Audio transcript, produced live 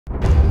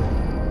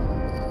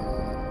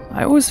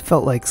I always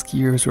felt like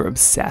skiers were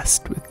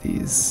obsessed with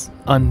these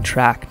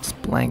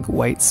untracked blank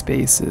white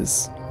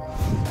spaces.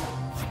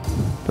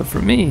 But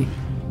for me,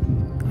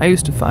 I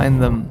used to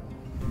find them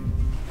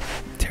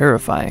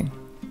terrifying.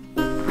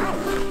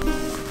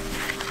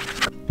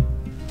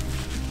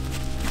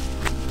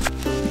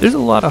 There's a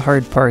lot of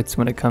hard parts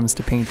when it comes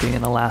to painting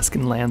an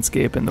Alaskan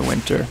landscape in the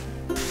winter,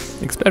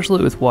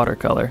 especially with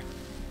watercolor.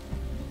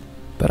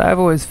 But I've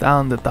always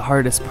found that the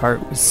hardest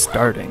part was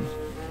starting,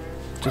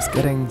 just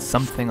getting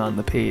something on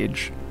the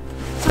page.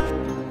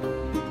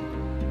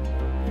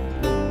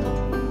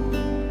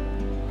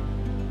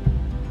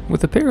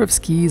 With a pair of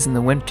skis in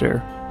the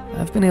winter,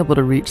 I've been able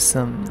to reach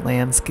some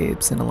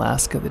landscapes in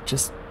Alaska that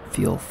just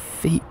feel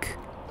fake.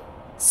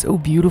 So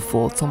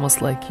beautiful, it's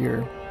almost like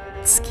you're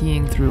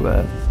skiing through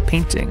a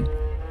painting.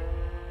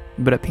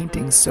 But a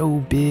painting so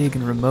big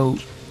and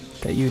remote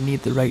that you need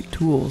the right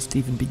tools to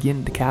even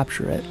begin to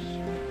capture it.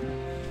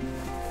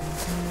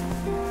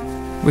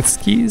 With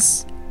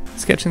skis,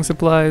 sketching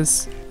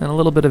supplies, and a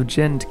little bit of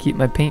gin to keep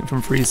my paint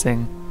from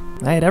freezing,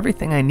 I had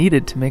everything I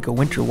needed to make a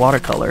winter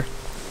watercolor.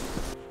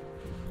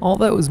 All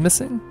that was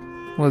missing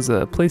was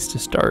a place to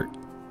start,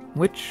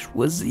 which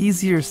was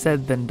easier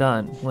said than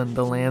done when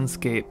the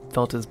landscape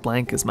felt as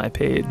blank as my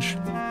page.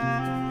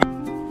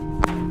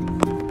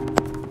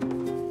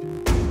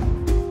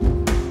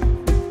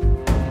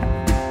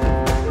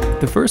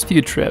 The first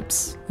few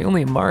trips, the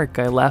only mark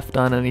I left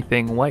on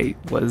anything white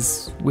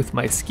was with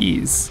my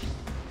skis.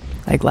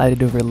 I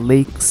glided over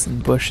lakes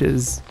and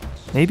bushes,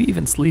 maybe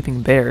even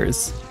sleeping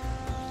bears.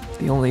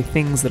 The only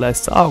things that I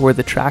saw were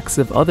the tracks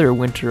of other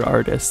winter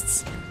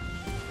artists,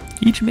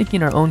 each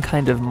making our own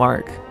kind of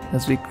mark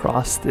as we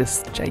crossed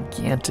this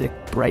gigantic,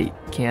 bright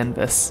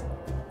canvas.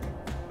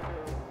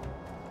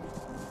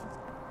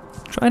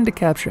 Trying to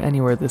capture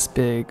anywhere this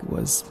big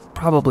was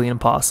probably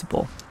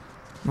impossible.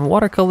 And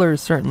watercolor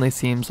certainly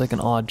seems like an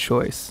odd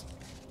choice.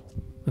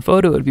 A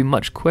photo would be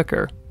much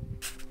quicker,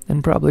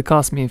 and probably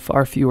cost me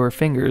far fewer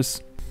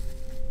fingers.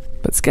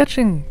 But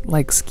sketching,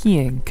 like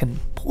skiing, can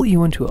pull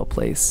you into a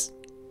place,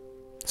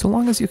 so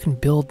long as you can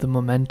build the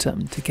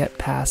momentum to get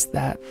past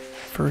that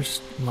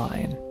first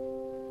line.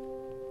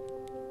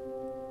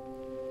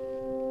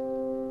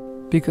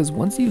 Because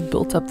once you've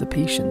built up the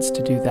patience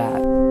to do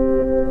that,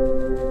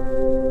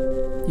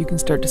 you can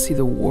start to see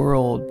the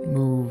world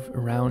move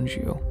around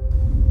you.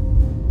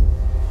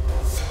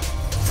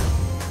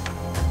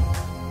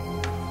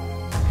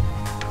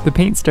 The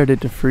paint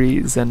started to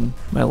freeze and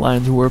my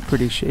lines were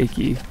pretty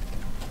shaky,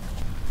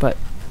 but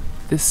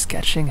this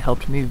sketching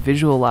helped me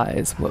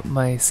visualize what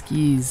my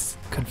skis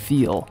could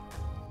feel.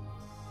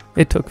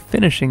 It took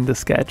finishing the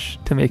sketch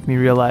to make me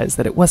realize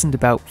that it wasn't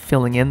about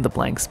filling in the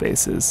blank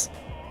spaces.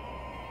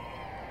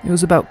 It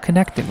was about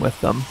connecting with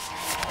them.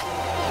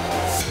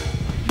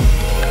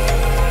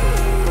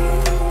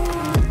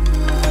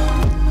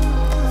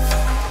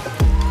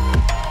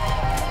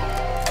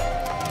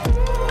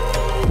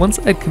 Once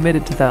I'd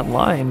committed to that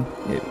line,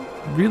 it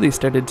really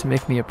started to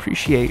make me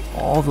appreciate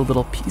all the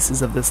little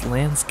pieces of this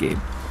landscape.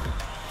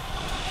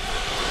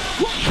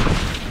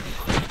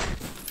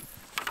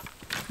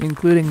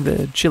 Including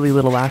the chilly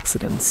little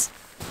accidents.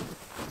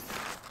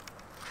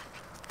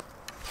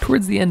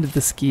 Towards the end of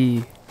the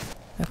ski,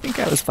 I think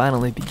I was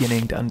finally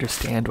beginning to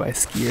understand why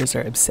skiers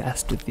are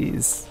obsessed with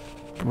these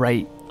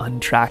bright,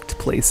 untracked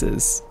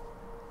places.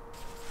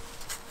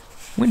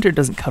 Winter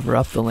doesn't cover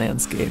up the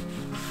landscape.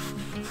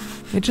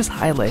 It just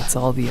highlights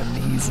all the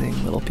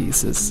amazing little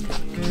pieces.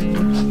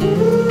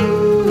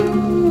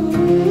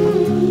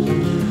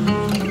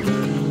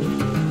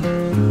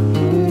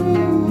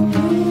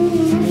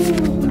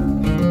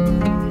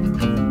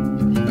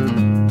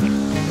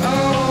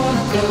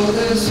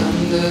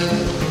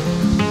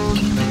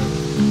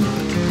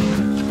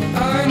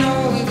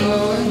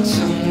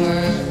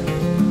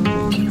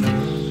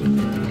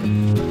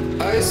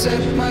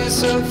 Set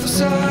myself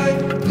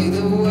aside, lead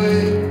the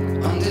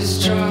way on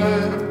this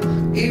trial.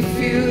 If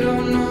you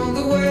don't know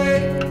the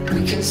way,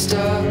 we can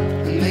stop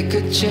and make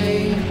a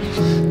change.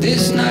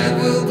 This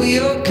night will be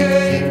okay.